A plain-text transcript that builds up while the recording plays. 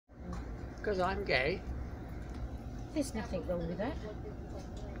Because I'm gay? There's nothing wrong with that.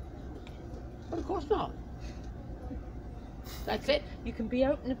 Well, of course not. That's it. You can be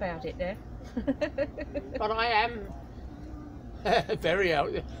open about it there. But I am very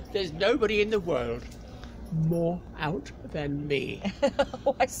out. There's nobody in the world more out than me.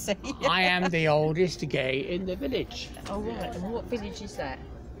 Oh, I see. I am the oldest gay in the village. Oh, right. And what village is that?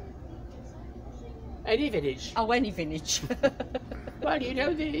 Any village. Oh, any village. Well, you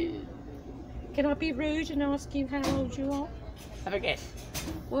know the... Can I be rude and ask you how old you are? Have a guess.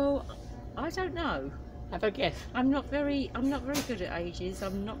 Well, I don't know. Have a guess. I'm not very good at ages.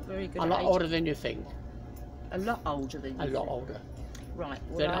 I'm not very good A at lot ages. older than you think. A lot older than you A lot think. older. Right.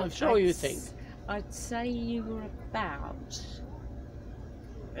 Well, Then I'm sure you think. I'd say you were about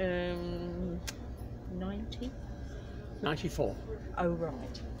 90. 94. Oh,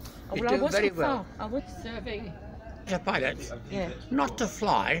 right. Oh, You well, I do wasn't very far. well. I was. Serving as a pilot. Yeah. Not to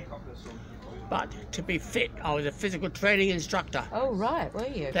fly, but to be fit. I was a physical training instructor. Oh, right. Were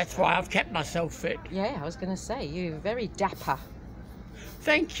you? That's why I've kept myself fit. Yeah, I was going to say you're very dapper.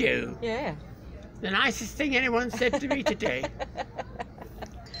 Thank you. Yeah. The nicest thing anyone said to me today.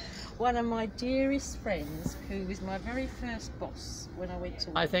 One of my dearest friends, who was my very first boss when I went to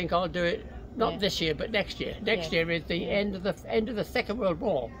work. I think I'll do it not Yeah. this year, but next year. Next Yeah. year is the end of the Second World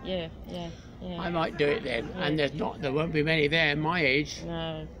War. Yeah, yeah, yeah. I might do it then, and there won't be many there my age.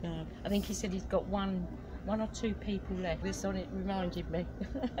 No, no. I think he said he's got one or two people left. This on it reminded me.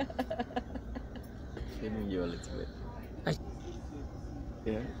 Filming you a little bit. I-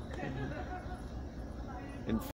 Yeah. And